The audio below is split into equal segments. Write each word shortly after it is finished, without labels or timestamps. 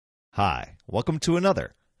Hi, welcome to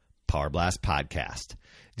another Power Blast podcast.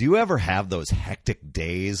 Do you ever have those hectic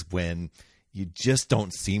days when you just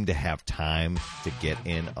don't seem to have time to get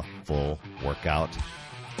in a full workout?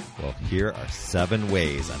 Well, here are 7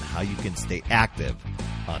 ways on how you can stay active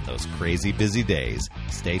on those crazy busy days.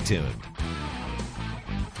 Stay tuned.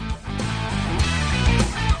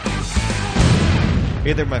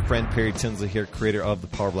 Hey there, my friend Perry Tinsley here, creator of the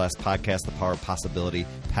Power Blast podcast, The Power of Possibility,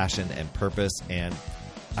 Passion, and Purpose. And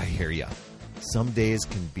I hear ya. Some days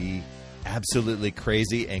can be absolutely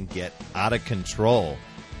crazy and get out of control.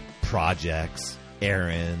 Projects,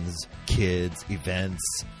 errands, kids, events,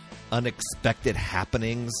 unexpected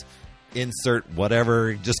happenings. Insert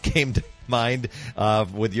whatever just came to mind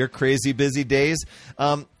with your crazy busy days.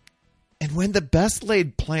 And when the best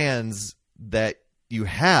laid plans that you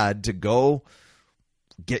had to go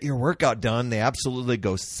get your workout done, they absolutely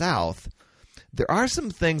go south, there are some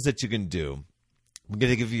things that you can do. I'm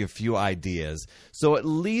going to give you a few ideas so at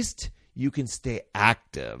least you can stay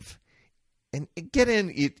active and get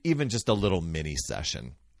in even just a little mini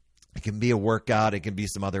session. It can be a workout. It can be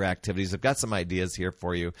some other activities. I've got some ideas here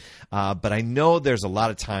for you. But I know there's a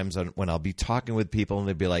lot of times when I'll be talking with people and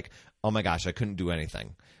they'd be like, oh my gosh, I couldn't do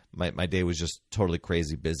anything. My day was just totally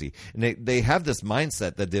crazy busy. And they have this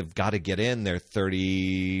mindset that they've got to get in their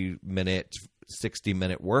 30-minute,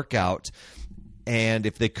 60-minute workout. And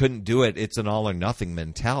if they couldn't do it, it's an all or nothing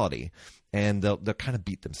mentality. And they'll kind of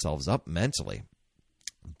beat themselves up mentally.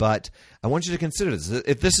 But I want you to consider this.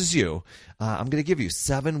 If this is you, I'm going to give you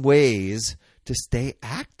 7 ways to stay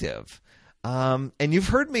active. And you've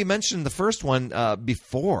heard me mention the first one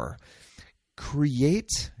before.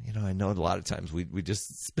 Create, I know a lot of times we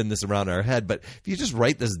just spin this around our head, but if you just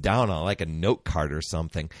write this down on like a note card or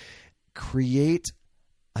something, create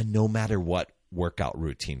a no matter what workout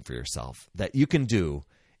routine for yourself that you can do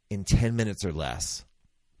in 10 minutes or less.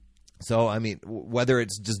 So, I mean, whether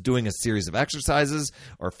it's just doing a series of exercises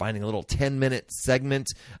or finding a little 10-minute segment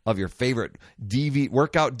of your favorite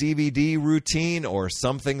workout DVD routine or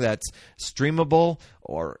something that's streamable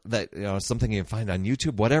or that something you can find on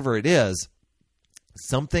YouTube, whatever it is,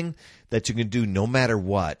 something that you can do no matter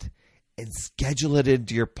what and schedule it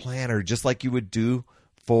into your planner just like you would do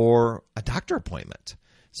for a doctor appointment.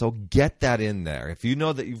 So get that in there. If you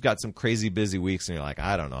know that you've got some crazy busy weeks and you're like,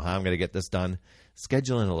 I don't know how I'm going to get this done,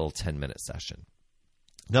 schedule in a little 10-minute session.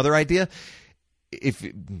 Another idea, if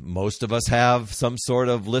most of us have some sort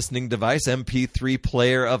of listening device, MP3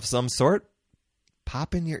 player of some sort,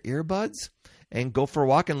 pop in your earbuds and go for a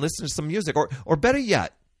walk and listen to some music. Or better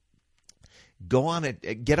yet,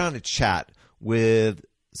 get on a chat with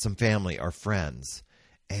some family or friends.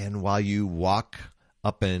 And while you walk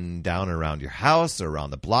up and down around your house or around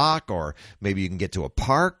the block, or maybe you can get to a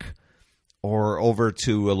park or over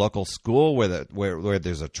to a local school where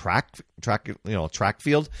there's a track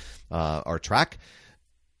field or track,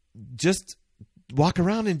 just walk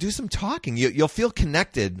around and do some talking. You'll feel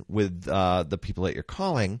connected with the people that you're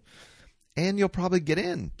calling, and you'll probably get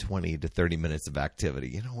in 20 to 30 minutes of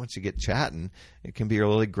activity. Once you get chatting, it can be a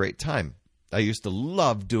really great time. I used to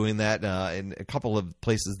love doing that in a couple of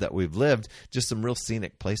places that we've lived, just some real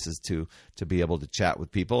scenic places to be able to chat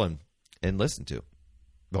with people and listen to.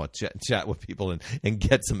 Well, chat with people and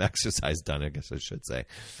get some exercise done, I guess I should say.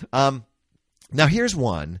 Now, here's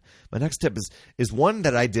one. My next tip is one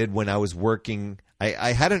that I did when I was working.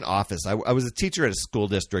 I had an office. I was a teacher at a school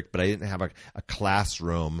district, but I didn't have a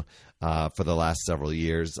classroom for the last several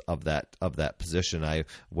years of that position. I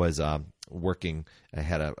was working. I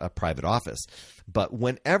had a private office. But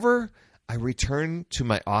whenever I returned to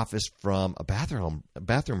my office from a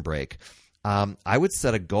bathroom break, I would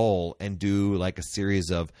set a goal and do like a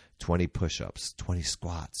series of 20 push-ups, 20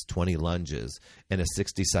 squats, 20 lunges, and a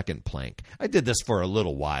 60-second plank. I did this for a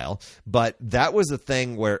little while, but that was a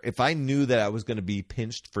thing where if I knew that I was going to be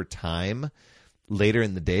pinched for time later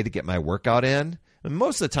in the day to get my workout in, and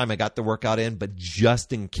most of the time I got the workout in, but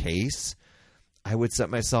just in case, I would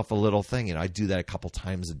set myself a little thing. I do that a couple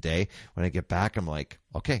times a day. When I get back, I'm like,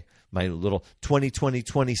 okay, my little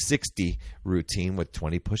 20-20-20-60 routine with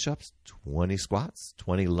 20 push-ups, 20 squats,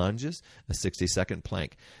 20 lunges, a 60-second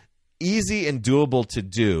plank. Easy and doable to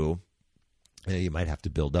do. You might have to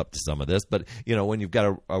build up to some of this, but when you've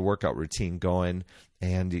got a workout routine going,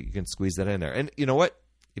 and you can squeeze that in there. And you know what?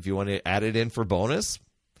 If you want to add it in for bonus,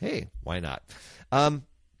 hey, why not? Let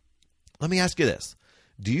me ask you this.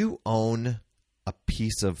 Do you own a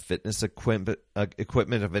piece of fitness equipment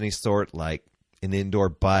of any sort, like an indoor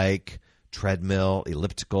bike, treadmill,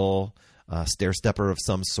 elliptical, stair stepper of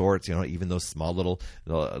some sort, even those small little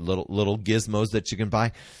gizmos that you can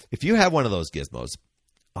buy? If you have one of those gizmos,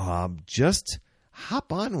 just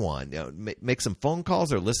hop on one. Make some phone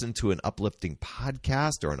calls or listen to an uplifting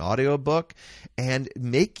podcast or an audiobook and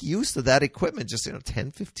make use of that equipment. Just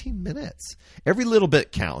 10, 15 minutes. Every little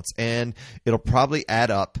bit counts, and it'll probably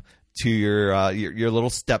add up to your little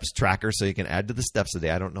steps tracker, so you can add to the steps a day.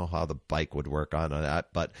 I don't know how the bike would work on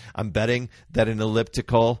that, but I'm betting that an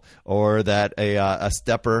elliptical or that a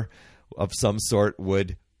stepper of some sort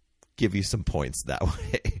would give you some points that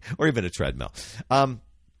way, or even a treadmill. How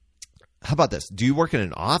about this? Do you work in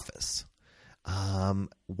an office?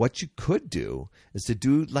 What you could do is to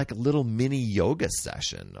do like a little mini yoga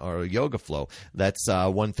session or a yoga flow. That's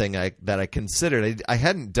one thing that I considered. I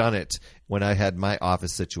hadn't done it when I had my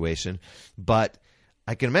office situation, but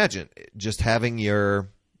I can imagine just having your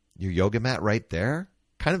yoga mat right there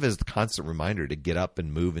kind of as the constant reminder to get up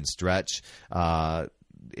and move and stretch, to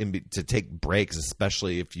take breaks,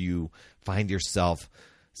 especially if you find yourself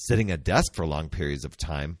sitting at a desk for long periods of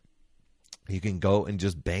time. You can go and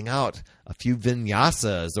just bang out a few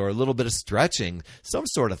vinyasas or a little bit of stretching, some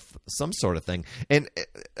sort of thing. And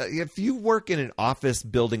if you work in an office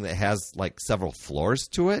building that has like several floors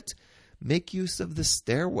to it, make use of the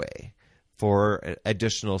stairway for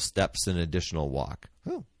additional steps and additional walk.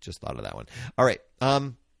 Oh, just thought of that one. All right.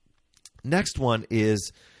 Next one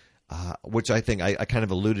is, which I think I kind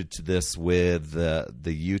of alluded to this with the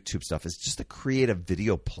YouTube stuff, is just to create a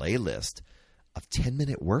video playlist of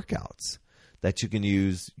 10-minute workouts that you can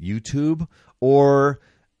use YouTube or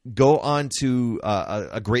go on to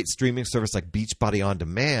a great streaming service like Beachbody On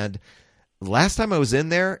Demand. Last time I was in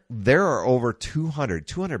there are over 200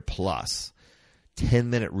 plus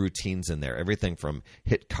 10-minute routines in there. Everything from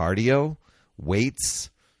HIIT cardio,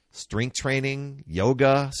 weights, strength training,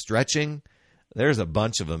 yoga, stretching. There's a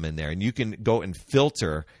bunch of them in there. And you can go and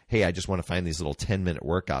filter, hey, I just want to find these little 10-minute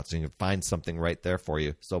workouts. And you can find something right there for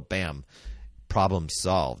you. So bam. Problem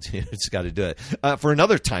solved. You just got to do it. For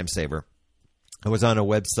another time saver, I was on a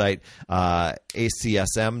website,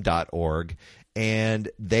 acsm.org, and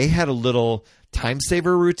they had a little time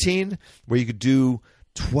saver routine where you could do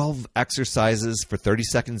 12 exercises for 30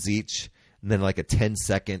 seconds each, and then like a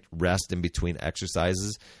 10-second rest in between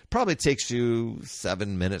exercises. Probably takes you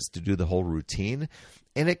 7 minutes to do the whole routine.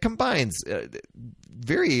 And it combines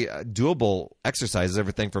very doable exercises,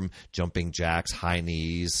 everything from jumping jacks, high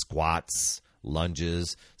knees, squats,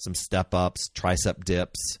 lunges, some step-ups, tricep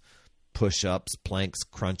dips, push-ups, planks,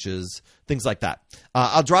 crunches, things like that.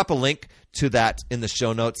 I'll drop a link to that in the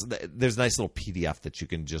show notes. There's a nice little PDF that you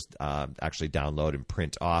can just actually download and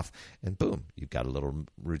print off, and boom, you've got a little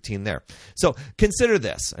routine there. So consider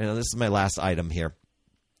this. I know this is my last item here,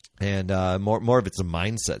 and more of it's a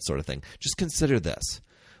mindset sort of thing. Just consider this.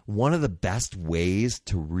 One of the best ways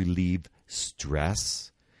to relieve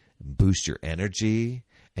stress, boost your energy,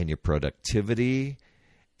 and your productivity,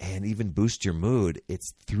 and even boost your mood,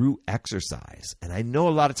 it's through exercise. And I know a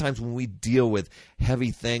lot of times when we deal with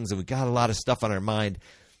heavy things and we got a lot of stuff on our mind,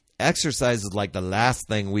 exercise is like the last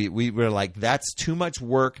thing. We're like, that's too much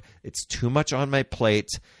work. It's too much on my plate.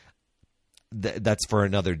 That's for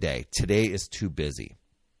another day. Today is too busy.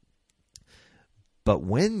 But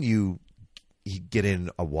when you get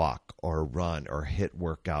in a walk or a run or HIIT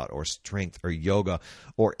workout or strength or yoga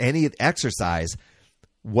or any exercise,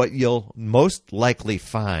 what you'll most likely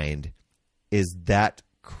find is that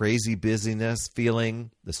crazy busyness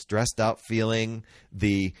feeling, the stressed out feeling,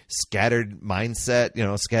 the scattered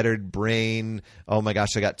mindset, scattered brain. Oh my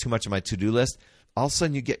gosh, I got too much on my to-do list. All of a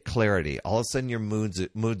sudden you get clarity. All of a sudden your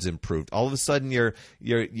mood's improved. All of a sudden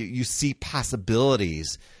you see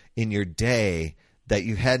possibilities in your day that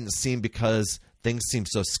you hadn't seen because things seem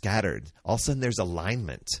so scattered. All of a sudden there's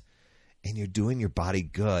alignment. And you're doing your body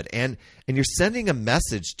good. And you're sending a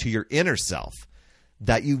message to your inner self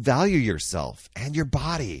that you value yourself and your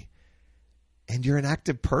body. And you're an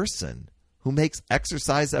active person who makes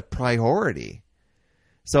exercise a priority.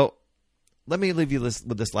 So let me leave you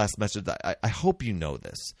with this last message. I hope you know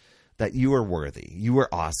this, that you are worthy. You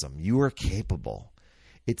are awesome. You are capable.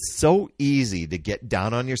 It's so easy to get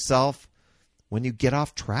down on yourself when you get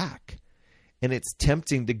off track. And it's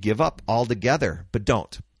tempting to give up altogether, but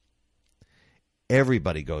don't.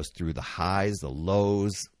 Everybody goes through the highs, the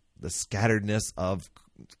lows, the scatteredness of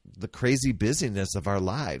the crazy busyness of our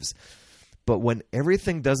lives. But when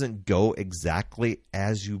everything doesn't go exactly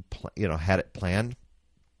as you had it planned,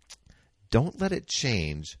 don't let it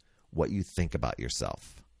change what you think about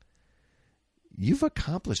yourself. You've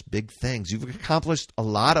accomplished big things. You've accomplished a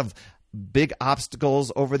lot of big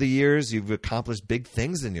obstacles over the years. You've accomplished big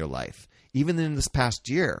things in your life, even in this past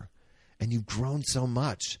year. And you've grown so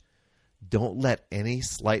much. Don't let any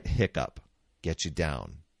slight hiccup get you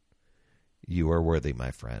down. You are worthy,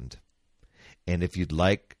 my friend. And if you'd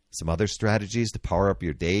like some other strategies to power up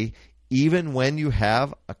your day, even when you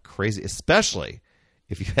have especially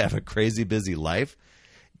if you have a crazy busy life,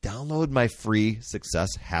 download my free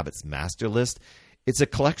Success Habits Master List. It's a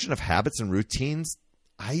collection of habits and routines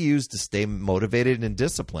I use to stay motivated and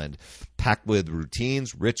disciplined, packed with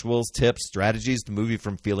routines, rituals, tips, strategies to move you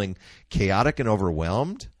from feeling chaotic and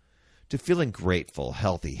overwhelmed to feeling grateful,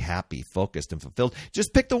 healthy, happy, focused, and fulfilled.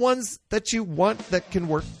 Just pick the ones that you want that can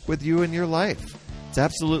work with you in your life. It's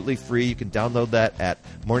absolutely free. You can download that at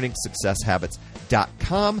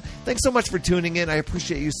morningsuccesshabits.com. Thanks so much for tuning in. I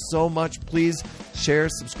appreciate you so much. Please share,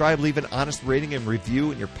 subscribe, leave an honest rating and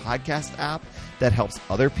review in your podcast app. That helps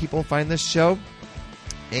other people find this show.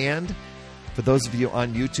 And for those of you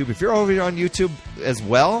on YouTube, if you're over here on YouTube as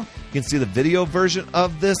well, you can see the video version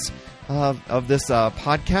of this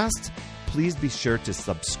podcast. Please be sure to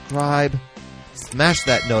subscribe, smash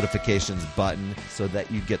that notifications button so that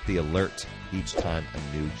you get the alert each time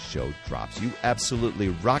a new show drops. You absolutely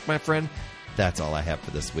rock, my friend. That's all I have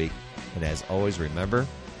for this week. And as always, remember,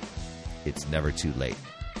 it's never too late.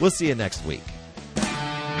 We'll see you next week.